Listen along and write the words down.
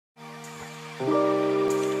Today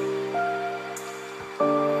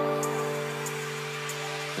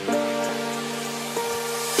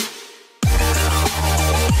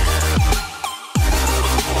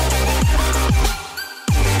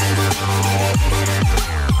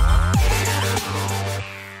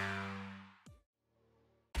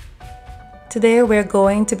we're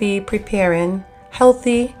going to be preparing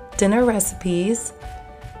healthy dinner recipes.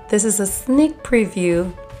 This is a sneak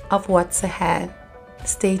preview of what's ahead.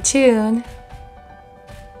 Stay tuned.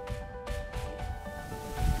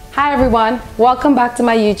 Hi everyone, welcome back to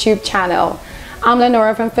my YouTube channel. I'm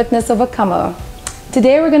Lenora from Fitness Overcomer.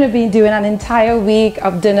 Today we're going to be doing an entire week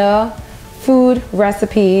of dinner food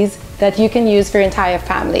recipes that you can use for your entire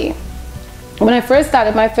family. When I first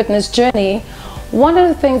started my fitness journey, one of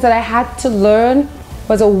the things that I had to learn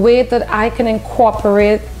was a way that I can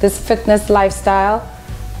incorporate this fitness lifestyle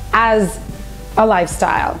as a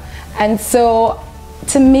lifestyle. And so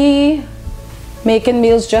to me, making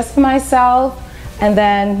meals just for myself and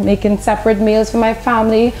then making separate meals for my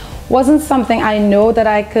family wasn't something I know that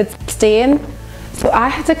I could sustain. So I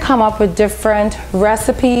had to come up with different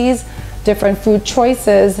recipes, different food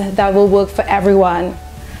choices that will work for everyone.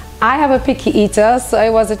 I have a picky eater, so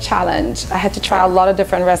it was a challenge. I had to try a lot of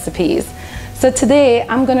different recipes. So today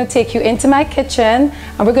I'm going to take you into my kitchen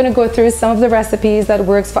and we're going to go through some of the recipes that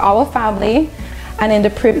works for our family, and in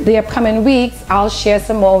the upcoming weeks I'll share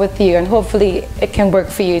some more with you and hopefully it can work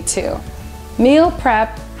for you too. Meal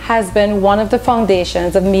prep has been one of the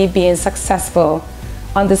foundations of me being successful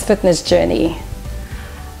on this fitness journey.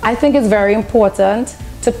 I think it's very important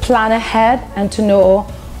to plan ahead and to know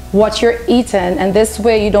what you're eating, and this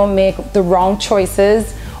way you don't make the wrong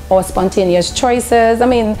choices or spontaneous choices. I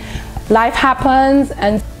mean, life happens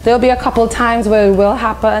and there'll be a couple times where it will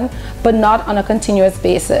happen, but not on a continuous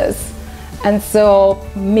basis. And so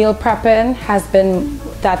meal prepping has been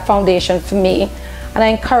that foundation for me. And I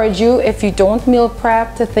encourage you, if you don't meal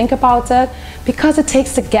prep, to think about it, because it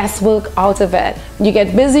takes the guesswork out of it. When you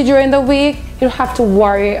get busy during the week, you don't have to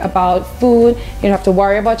worry about food, you don't have to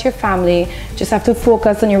worry about your family, you just have to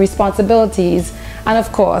focus on your responsibilities and of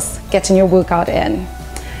course, getting your workout in.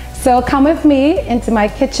 So come with me into my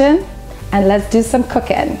kitchen and let's do some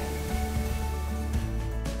cooking.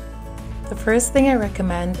 The first thing I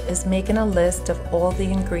recommend is making a list of all the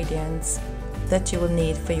ingredients that you will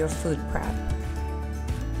need for your food prep.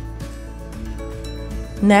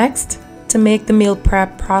 Next, to make the meal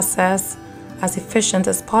prep process as efficient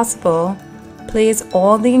as possible, place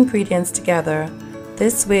all the ingredients together.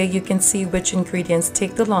 This way you can see which ingredients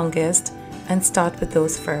take the longest and start with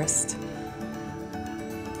those first.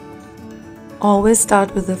 Always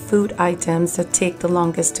start with the food items that take the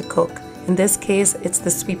longest to cook. In this case, it's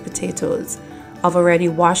the sweet potatoes. I've already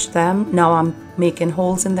washed them. Now I'm making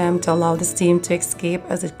holes in them to allow the steam to escape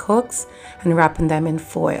as it cooks and wrapping them in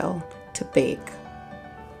foil to bake.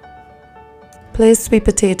 Place sweet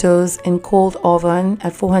potatoes in cold oven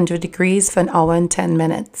at 400 degrees for an hour and 10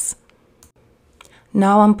 minutes.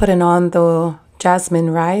 Now I'm putting on the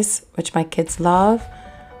jasmine rice, which my kids love,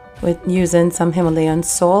 with using some Himalayan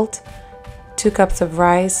salt, 2 cups of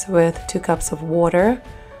rice with 2 cups of water.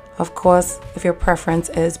 Of course, if your preference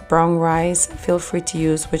is brown rice, feel free to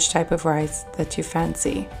use which type of rice that you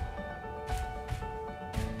fancy.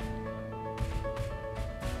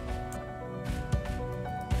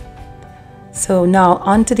 So now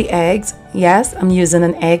onto the eggs. Yes, I'm using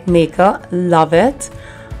an egg maker. Love it.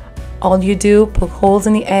 All you do, poke holes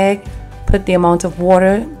in the egg, put the amount of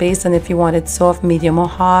water based on if you want it soft, medium or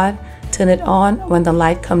hard. Turn it on. When the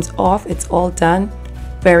light comes off, it's all done.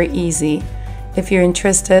 Very easy. If you're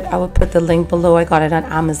interested, I will put the link below. I got it on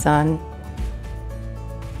Amazon.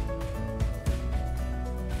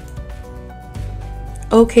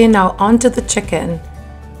 Okay, now onto the chicken.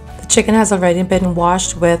 Chicken has already been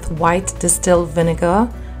washed with white distilled vinegar,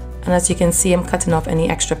 and as you can see, I'm cutting off any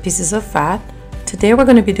extra pieces of fat. Today we're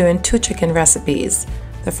going to be doing 2 chicken recipes.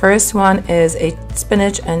 The first one is a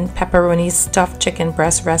spinach and pepperoni stuffed chicken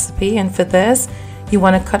breast recipe, and for this you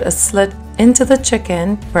want to cut a slit into the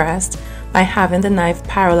chicken breast by having the knife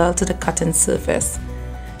parallel to the cutting surface.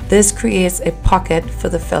 This creates a pocket for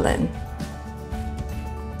the filling.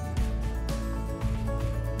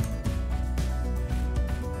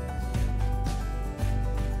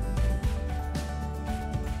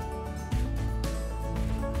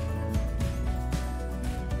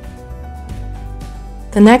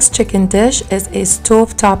 The next chicken dish is a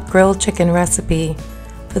stovetop grilled chicken recipe.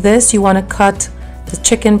 For this, you want to cut the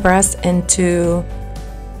chicken breast into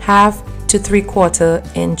 1/2 to 3/4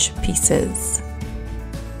 inch pieces.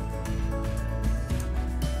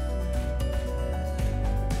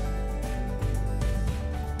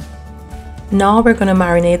 Now we're going to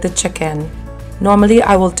marinate the chicken. Normally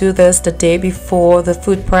I will do this the day before the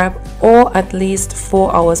food prep or at least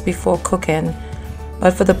 4 hours before cooking.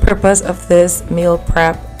 But for the purpose of this meal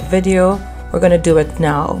prep video, we're going to do it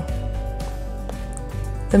now.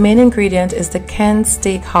 The main ingredient is the Ken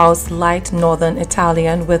Steakhouse Light Northern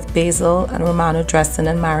Italian with basil and Romano dressing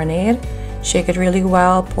and marinade. Shake it really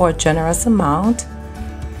well, pour a generous amount.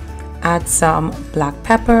 Add some black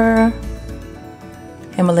pepper,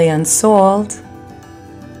 Himalayan salt,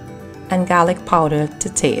 and garlic powder to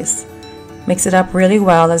taste. Mix it up really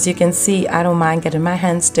well. As you can see, I don't mind getting my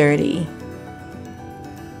hands dirty.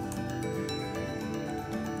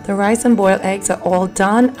 The rice and boiled eggs are all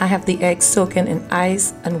done. I have the eggs soaking in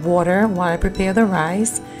ice and water while I prepare the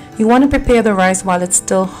rice. You want to prepare the rice while it's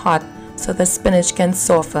still hot so the spinach can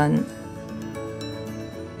soften.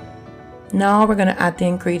 Now we're going to add the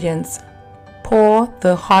ingredients. Pour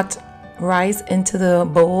the hot rice into the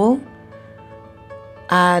bowl.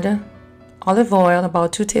 Add olive oil,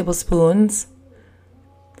 about 2 tablespoons,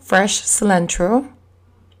 fresh cilantro,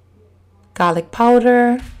 garlic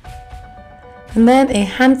powder, and then a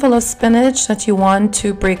handful of spinach that you want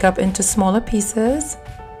to break up into smaller pieces.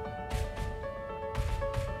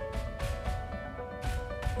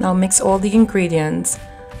 Now mix all the ingredients.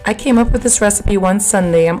 I came up with this recipe one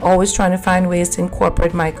Sunday. I'm always trying to find ways to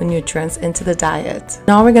incorporate micronutrients into the diet.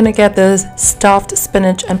 Now we're going to get the stuffed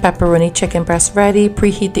spinach and pepperoni chicken breast ready.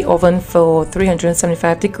 Preheat the oven for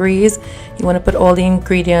 375 degrees. You want to put all the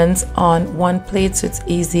ingredients on one plate so it's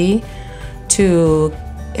easy to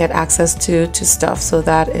get access to stuff. So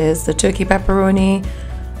that is the turkey pepperoni,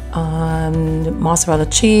 mozzarella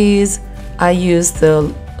cheese. I use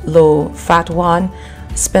the low fat one,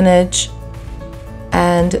 spinach,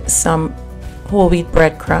 and some whole wheat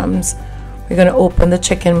breadcrumbs. We're going to open the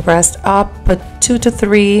chicken breast up, put 2 to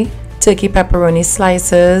 3 turkey pepperoni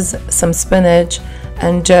slices, some spinach,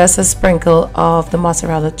 and just a sprinkle of the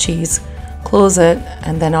mozzarella cheese. Close it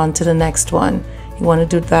and then on to the next one. You want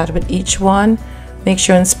to do that with each one. Make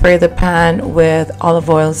sure and spray the pan with olive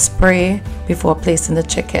oil spray before placing the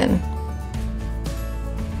chicken.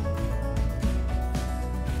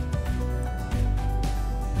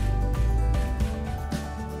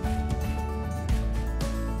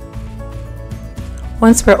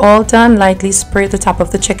 Once we're all done, lightly spray the top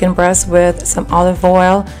of the chicken breast with some olive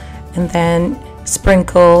oil and then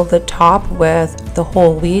sprinkle the top with the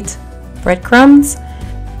whole wheat breadcrumbs.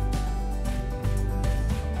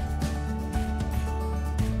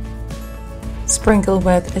 Sprinkle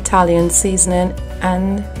with Italian seasoning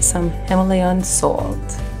and some Himalayan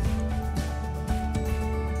salt.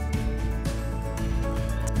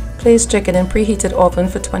 Place chicken in preheated oven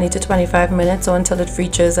for 20 to 25 minutes or until it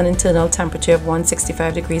reaches an internal temperature of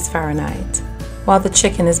 165 degrees Fahrenheit. While the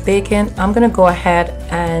chicken is baking, I'm going to go ahead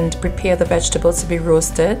and prepare the vegetables to be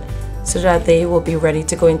roasted so that they will be ready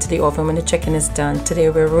to go into the oven when the chicken is done.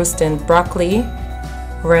 Today we're roasting broccoli,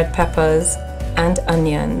 red peppers, and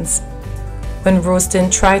onions. When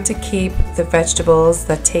roasting, try to keep the vegetables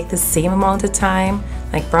that take the same amount of time,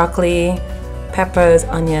 like broccoli, peppers,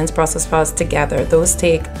 onions, Brussels sprouts together. Those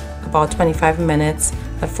take about 25 minutes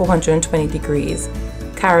at 420 degrees.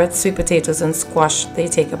 Carrots, sweet potatoes, and squash, they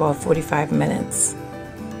take about 45 minutes.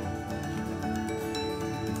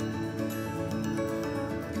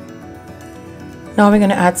 Now we're going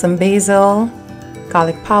to add some basil,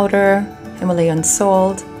 garlic powder, Himalayan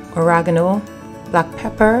salt, oregano, black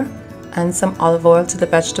pepper, and some olive oil to the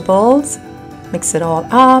vegetables. Mix it all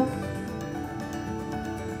up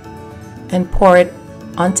and pour it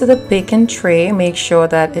onto the baking tray. Make sure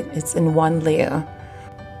that it's in one layer.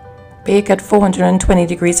 Bake at 420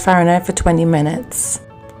 degrees Fahrenheit for 20 minutes.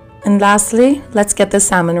 And lastly, let's get the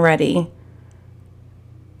salmon ready.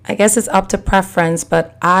 I guess it's up to preference,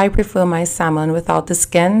 but I prefer my salmon without the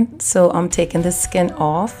skin, so I'm taking the skin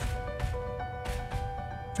off.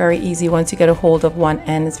 Very easy. Once you get a hold of one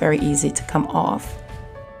end, it's very easy to come off.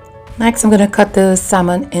 Next, I'm going to cut the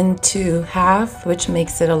salmon into half, which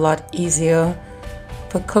makes it a lot easier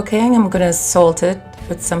for cooking. I'm going to salt it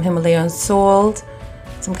with some Himalayan salt,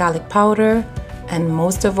 some garlic powder, and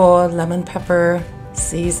most of all, lemon pepper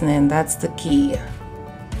seasoning. That's the key.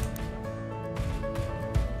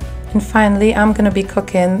 And finally, I'm going to be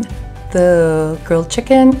cooking the grilled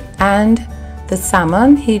chicken and the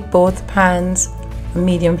salmon. Heat both pans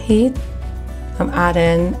medium heat. I'm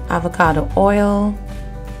adding avocado oil.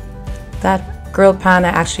 That grilled pan I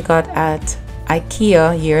actually got at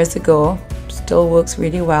IKEA years ago. Still works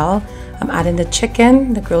really well. I'm adding the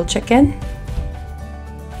chicken, the grilled chicken.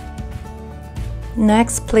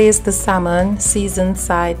 Next, place the salmon seasoned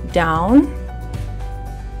side down.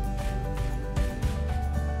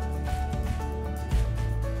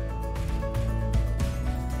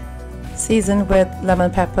 seasoned with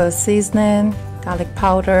lemon pepper seasoning, garlic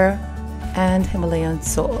powder, and Himalayan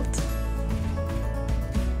salt.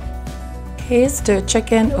 Okay, stir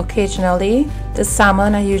chicken occasionally. The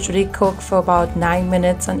salmon I usually cook for about 9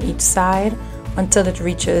 minutes on each side until it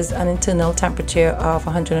reaches an internal temperature of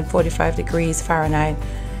 145 degrees Fahrenheit.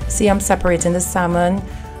 See, I'm separating the salmon.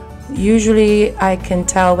 Usually I can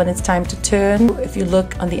tell when it's time to turn. If you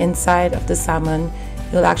look on the inside of the salmon,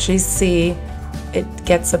 you'll actually see it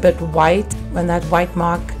gets a bit white. When that white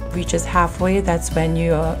mark reaches halfway, that's when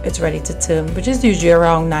it's ready to turn, which is usually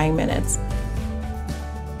around 9 minutes.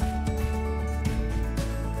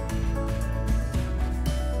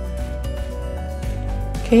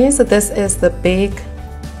 Okay, so this is the baked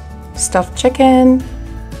stuffed chicken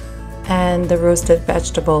and the roasted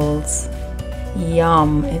vegetables.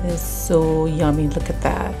 Yum, it is so yummy. Look at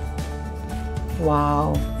that.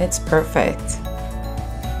 Wow, it's perfect.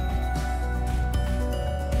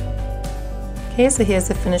 Okay, so here's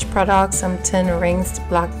the finished product. Some tin rinsed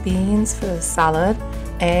black beans for the salad,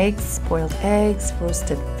 eggs, boiled eggs,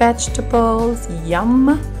 roasted vegetables,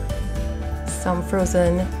 yum. Some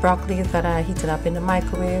frozen broccoli that I heated up in the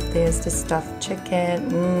microwave. There's the stuffed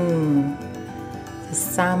chicken, the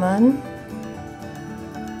salmon,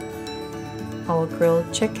 our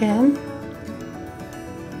grilled chicken,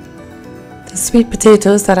 the sweet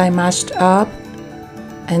potatoes that I mashed up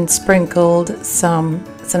and sprinkled some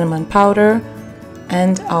cinnamon powder,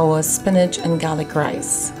 and our spinach and garlic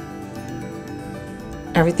rice.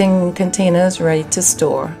 Everything in containers ready to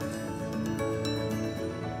store.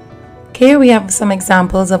 Here we have some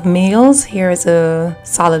examples of meals. Here is a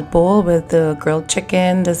salad bowl with the grilled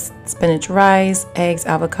chicken, the spinach rice, eggs,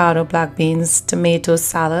 avocado, black beans, tomato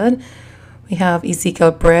salad. We have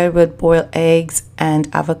Ezekiel bread with boiled eggs and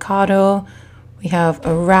avocado. We have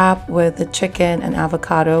a wrap with the chicken and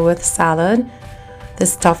avocado with salad, the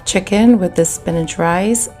stuffed chicken with the spinach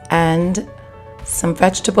rice and some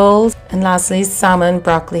vegetables, and lastly salmon,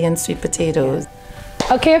 broccoli, and sweet potatoes.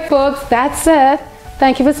 Okay folks, that's it.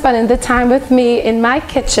 Thank you for spending the time with me in my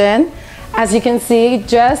kitchen. As you can see,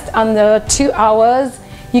 just under 2 hours,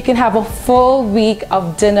 you can have a full week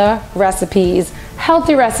of dinner recipes,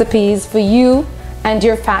 healthy recipes for you and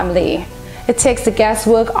your family. It takes the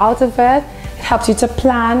guesswork out of it. It helps you to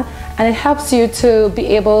plan, and it helps you to be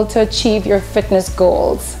able to achieve your fitness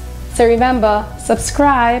goals. So remember,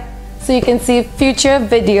 subscribe so you can see future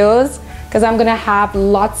videos, because I'm gonna have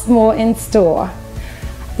lots more in store.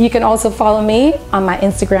 You can also follow me on my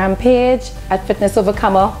Instagram page at Fitness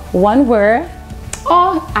Overcomer, one word,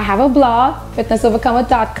 or I have a blog,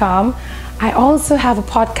 fitnessovercomer.com. I also have a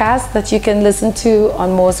podcast that you can listen to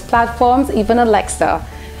on most platforms, even Alexa.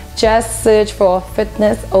 Just search for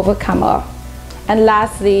Fitness Overcomer. And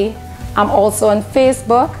lastly, I'm also on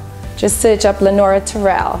Facebook. Just search up Lenora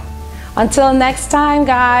Terrell. Until next time,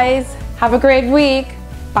 guys, have a great week.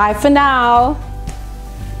 Bye for now.